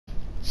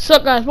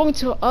Sup guys, welcome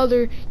to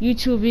another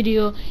YouTube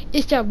video.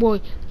 It's that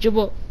boy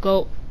Jibble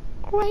Go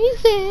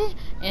Crazy.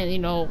 And you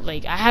know,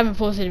 like I haven't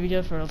posted a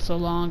video for so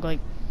long,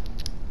 like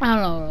I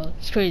don't know, bro.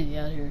 It's crazy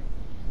out here.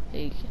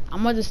 Like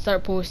I'm about to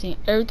start posting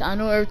I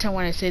know every time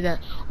when I say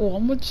that, oh,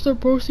 I'm about to start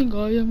posting,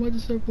 guys, I'm about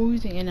to start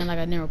posting, and then like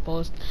I never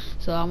post.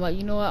 So I'm like,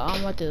 you know what, I'm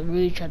about to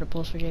really try to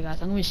post for you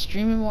guys. I'm gonna be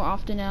streaming more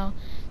often now,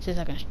 since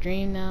I can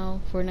stream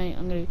now. Fortnite,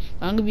 I'm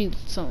gonna be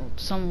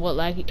somewhat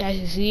like, as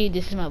you see,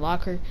 this is my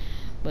locker.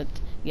 But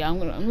yeah, I'm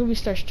gonna be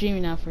start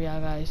streaming now for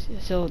y'all guys.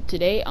 So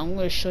today I'm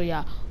gonna show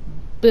y'all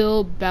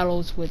build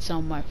battles with some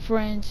of my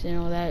friends and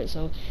all that.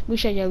 So make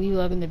sure y'all leave a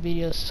like in the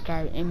video,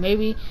 subscribe, and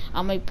maybe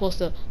I might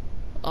post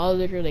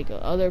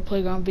other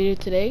playground video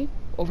today,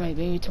 or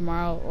maybe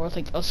tomorrow, or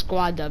like a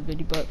squad dub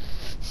video. But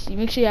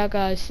make sure y'all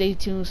guys stay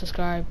tuned,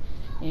 subscribe,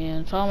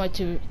 and follow my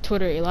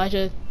Twitter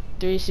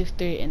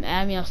Elijah363, and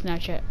add me on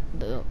Snapchat,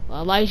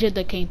 Elijah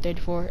the King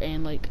 34,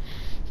 and like,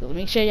 so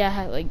make sure y'all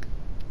have like,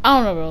 I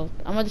don't know, bro.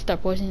 I'm about to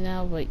start posting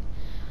now, but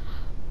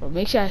bro,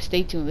 make sure I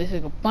stay tuned. There's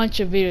like a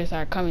bunch of videos that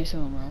are coming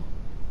soon, bro.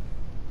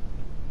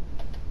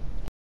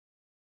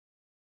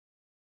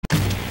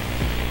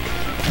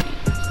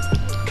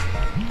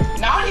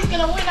 Now he's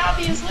gonna win,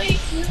 obviously.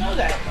 You know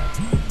that.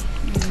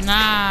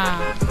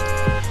 Nah,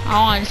 I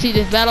want to see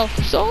this battle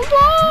for so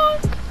long.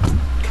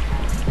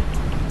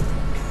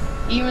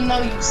 Even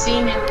though you've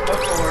seen it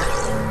before.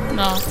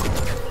 No.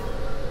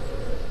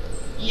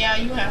 Yeah,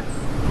 you have.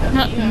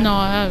 No,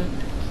 I haven't.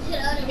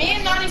 Me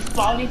and Naughty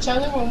fought each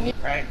other when we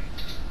right.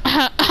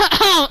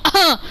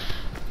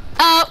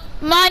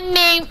 My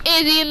name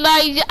is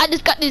Elijah. I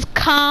just got this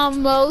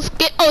combo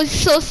skit. Oh, it's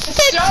so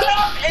sexy.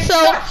 So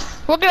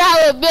we're gonna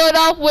have a build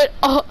off with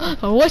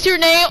what's your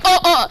name?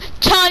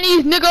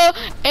 Chinese nigga,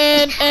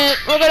 and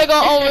we're gonna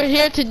go over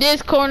here to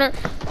this corner.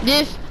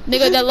 This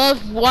nigga that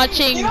loves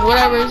watching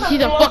whatever.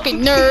 He's a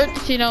fucking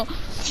nerd, you know.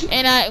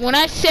 And when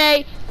I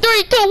say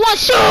 3, 2, 1,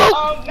 shoot,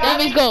 let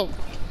me go.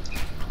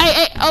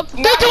 Hey, 3,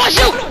 2, 1,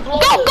 shoot! Go!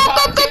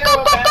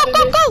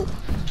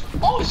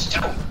 Oh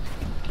shoot!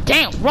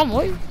 Damn, run,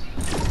 boy.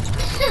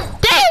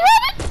 Damn,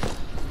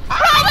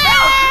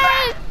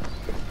 Robin!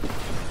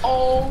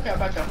 Oh, okay,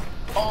 back up.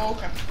 Oh,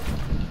 okay.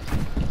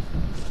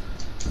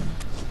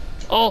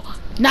 Oh,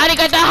 now they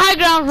got the high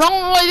ground.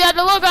 Wrong way, they have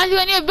the low ground. You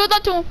need to build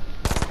up to him.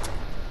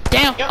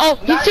 Damn. Yep, oh,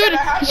 he's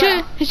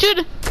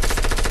shooting.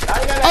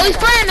 Oh, he's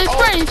spraying.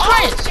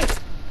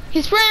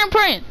 He's spraying and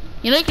praying.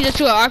 You know, you can just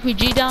shoot an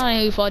RPG down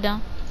and he fall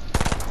down.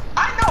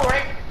 I know,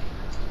 right?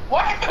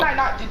 Why can I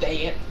not do that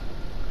yet?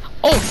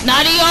 Oh,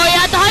 now they already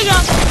at the high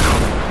ground.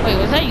 Wait,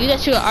 was that you that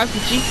shoot an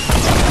RPG?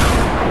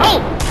 Oh!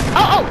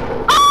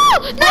 Now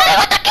they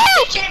got the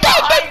kill!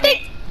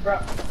 Bro,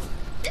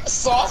 you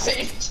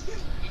sausage.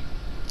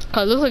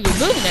 Oh, it looks like you're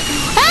building it.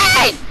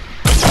 Hey!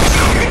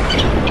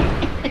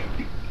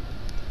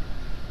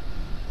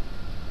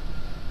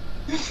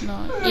 No,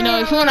 you know,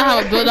 if you wanna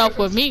have a build off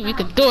with me, we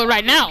can do it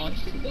right now.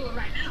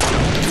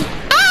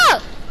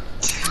 Ah!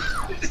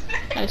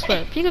 I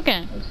swear, peek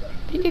again.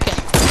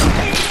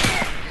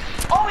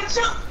 Oh, it's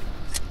you.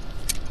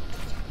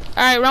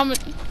 Alright, Roman.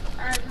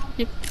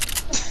 Wait,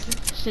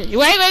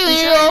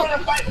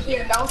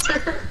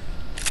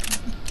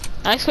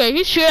 I swear, if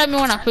you shoot at me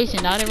when I'm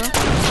facing down, bro.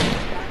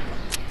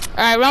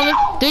 Alright, Roman,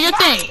 do your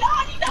thing.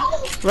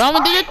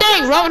 Roman, do your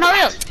thing. Roman,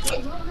 hurry up.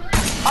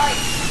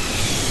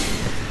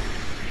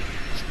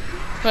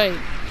 Wait,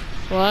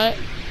 what?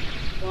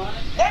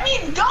 That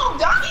means go,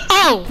 doggy.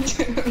 Oh!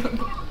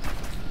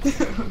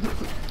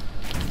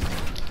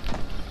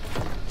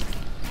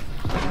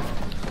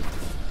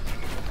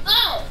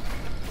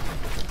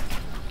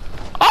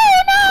 Oh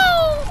no!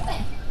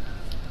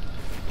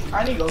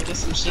 I need to go get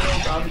some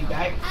shields. I'll be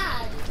back.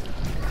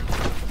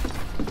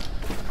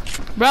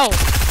 Bro.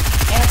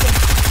 And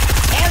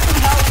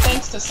some help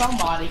thanks to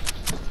somebody.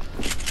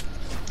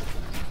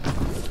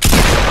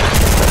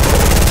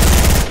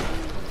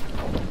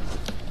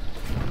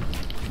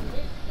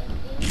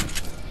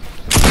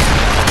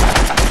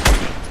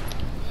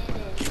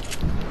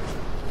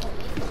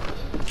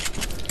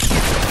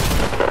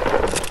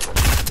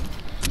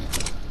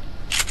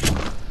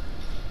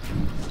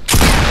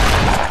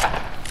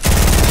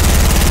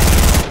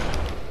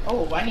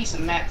 Oh, I need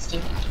some mats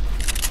too.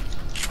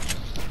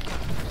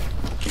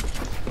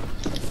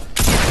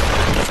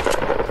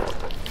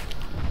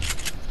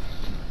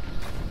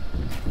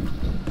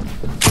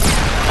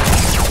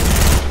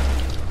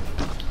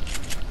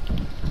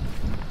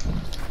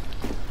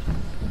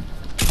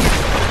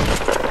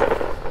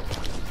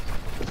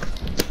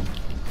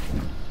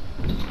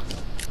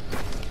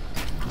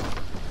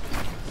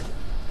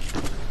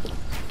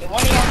 Did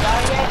one of y'all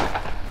die yet?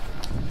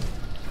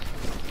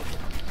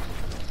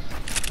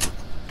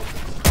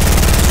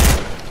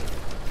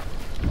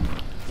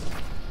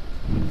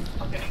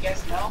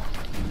 Guess no.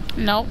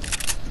 Nope.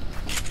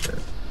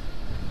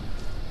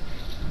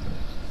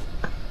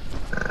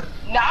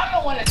 Now I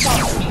don't want to talk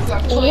to me because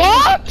I'm playing.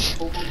 What?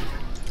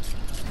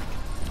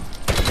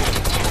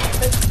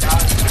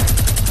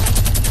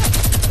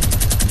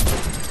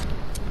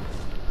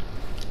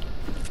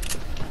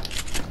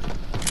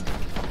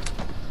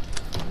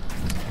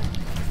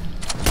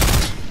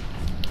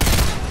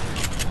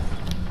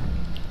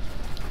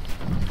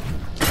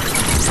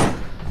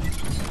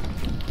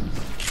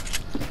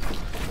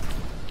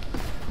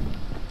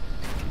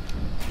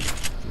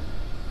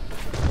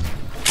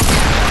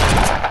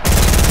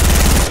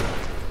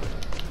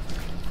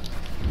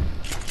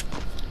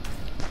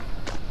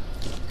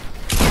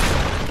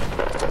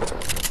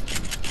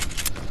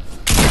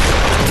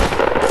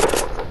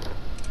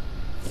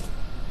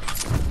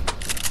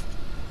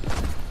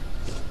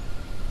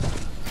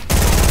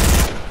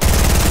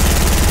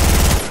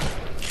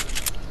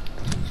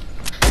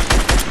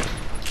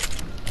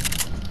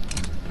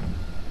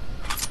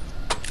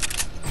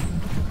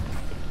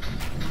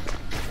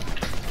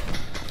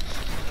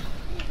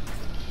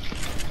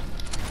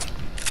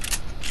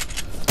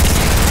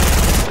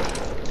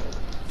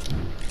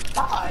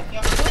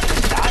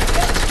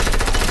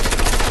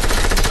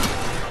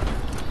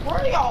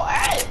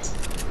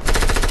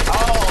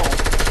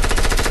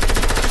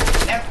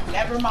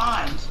 Never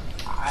mind.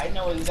 I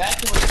know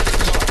exactly what you're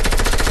doing.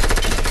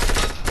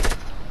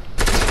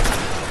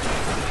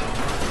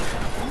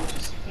 I'm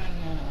just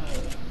gonna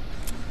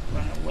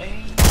run away.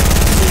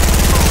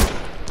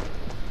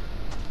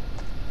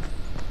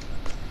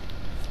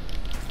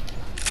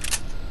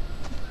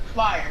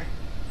 Fire.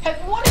 Hey,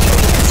 what are you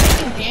even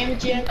taking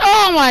damage yet?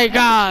 Oh my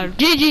god.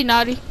 GG,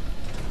 Naughty.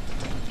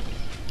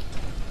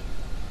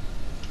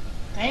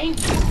 Thank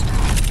you.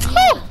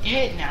 Whew.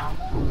 Dead now.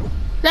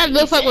 That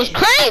looks like was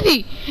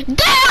crazy.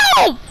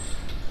 Damn!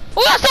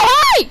 We got so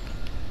high!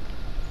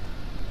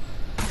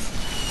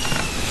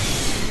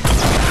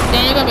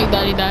 Damn, you're gonna make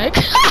Naughty die.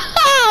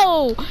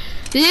 Oh!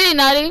 GG,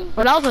 Naughty.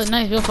 But that was a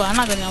nice build fight. I'm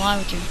not gonna lie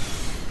with you.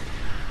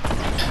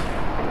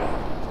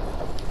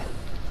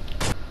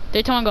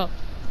 3, 2, 1, go.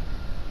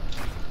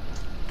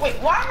 Wait,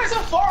 why am I so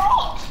far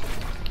off?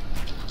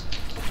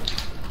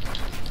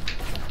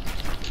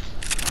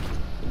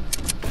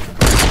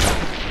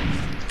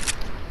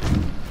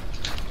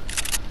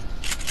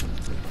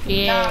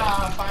 Yeah.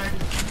 Nah, fine.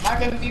 Not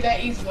gonna be that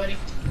easy, buddy.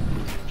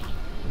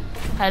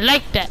 I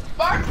like that.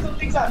 Fire still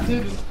thinks I'm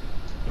doo-doo.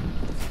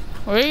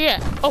 Where you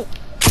at? Oh.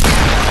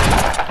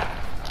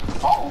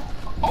 Oh!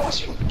 Oh,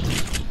 shoot!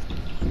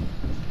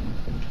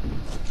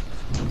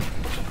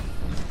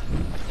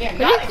 Yeah,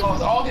 Naughty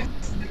lost all his...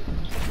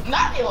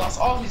 Naughty lost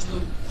all his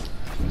loot.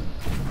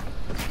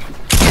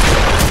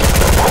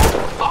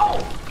 Oh!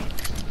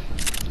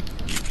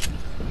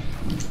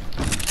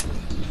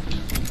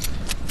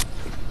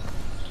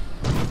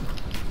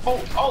 Oh,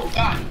 oh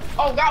god.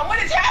 Oh god,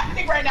 what is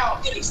happening right now?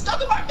 I'm getting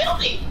stuck in my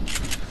building!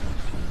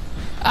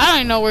 I don't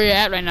even know where you're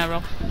at right now,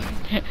 bro.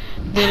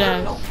 Did I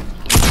don't know.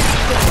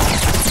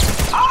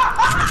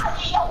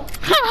 Yo.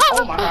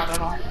 Oh my god,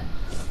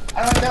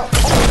 I don't know.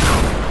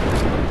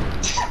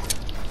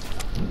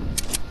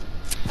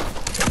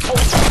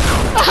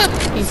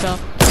 He fell.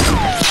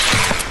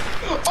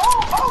 Oh,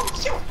 oh,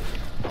 shoot!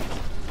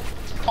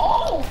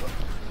 Oh!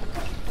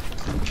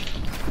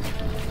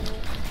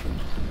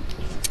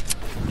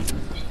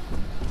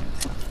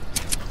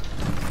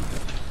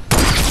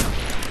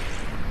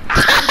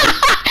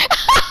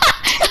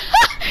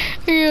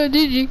 Yo,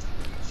 GG.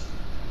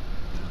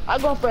 I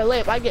go for a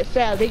lip, I get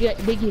fouled, they get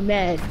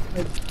mad.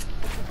 Like,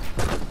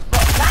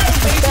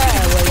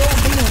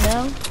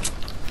 now.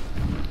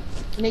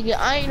 Nigga,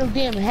 I ain't no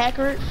damn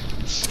hacker.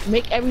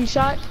 Make every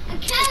shot. Oh,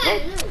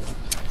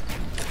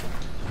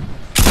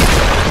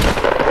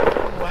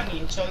 I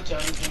need to choke you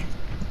again.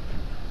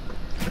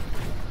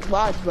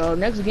 Watch, bro.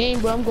 Next game,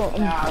 bro, I'm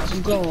going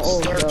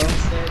old, bro.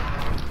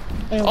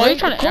 And Oh, you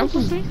trying to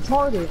ambush me?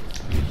 Retarded.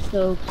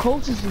 The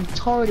coach is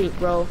retarded,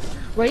 bro.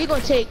 Bro, he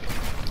gonna take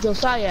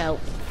Josiah out.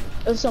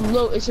 It's some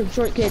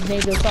short kid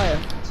named Josiah.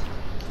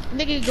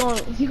 Nigga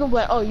he gonna be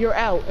like, oh, you're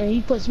out, and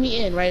he puts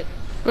me in, right?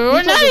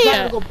 We're He told not Josiah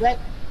yet. to go back.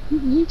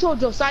 He told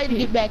Josiah to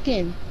get back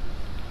in.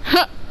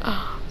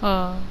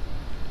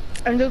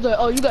 And they're like,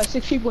 oh, you got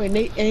 6 people, and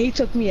he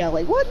took me out.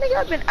 Like, what, nigga?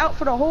 I've been out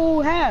for the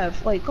whole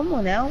half. Like, come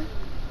on now.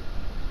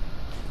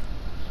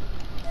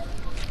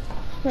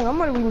 Man, I'm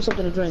gonna give him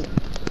something to drink.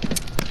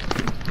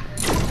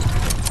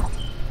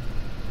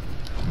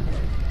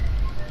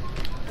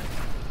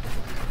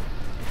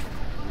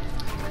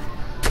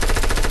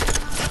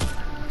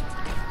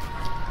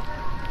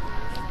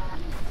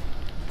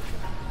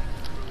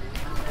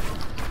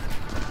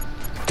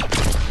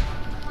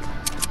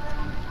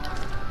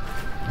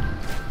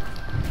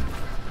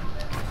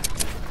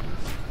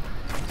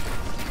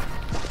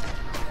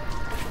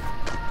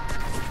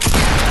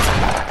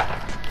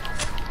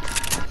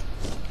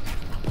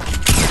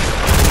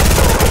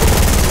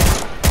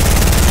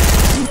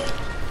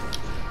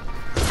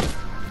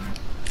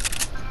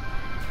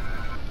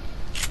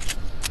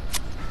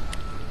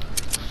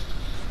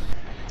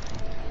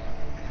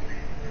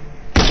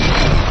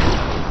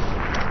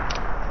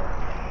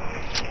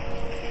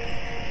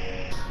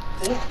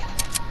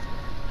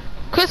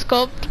 Quick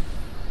scope.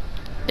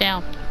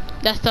 Damn.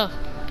 That's tough.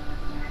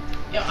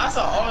 Yo, I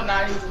saw all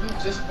 90s loot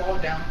just fall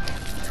down.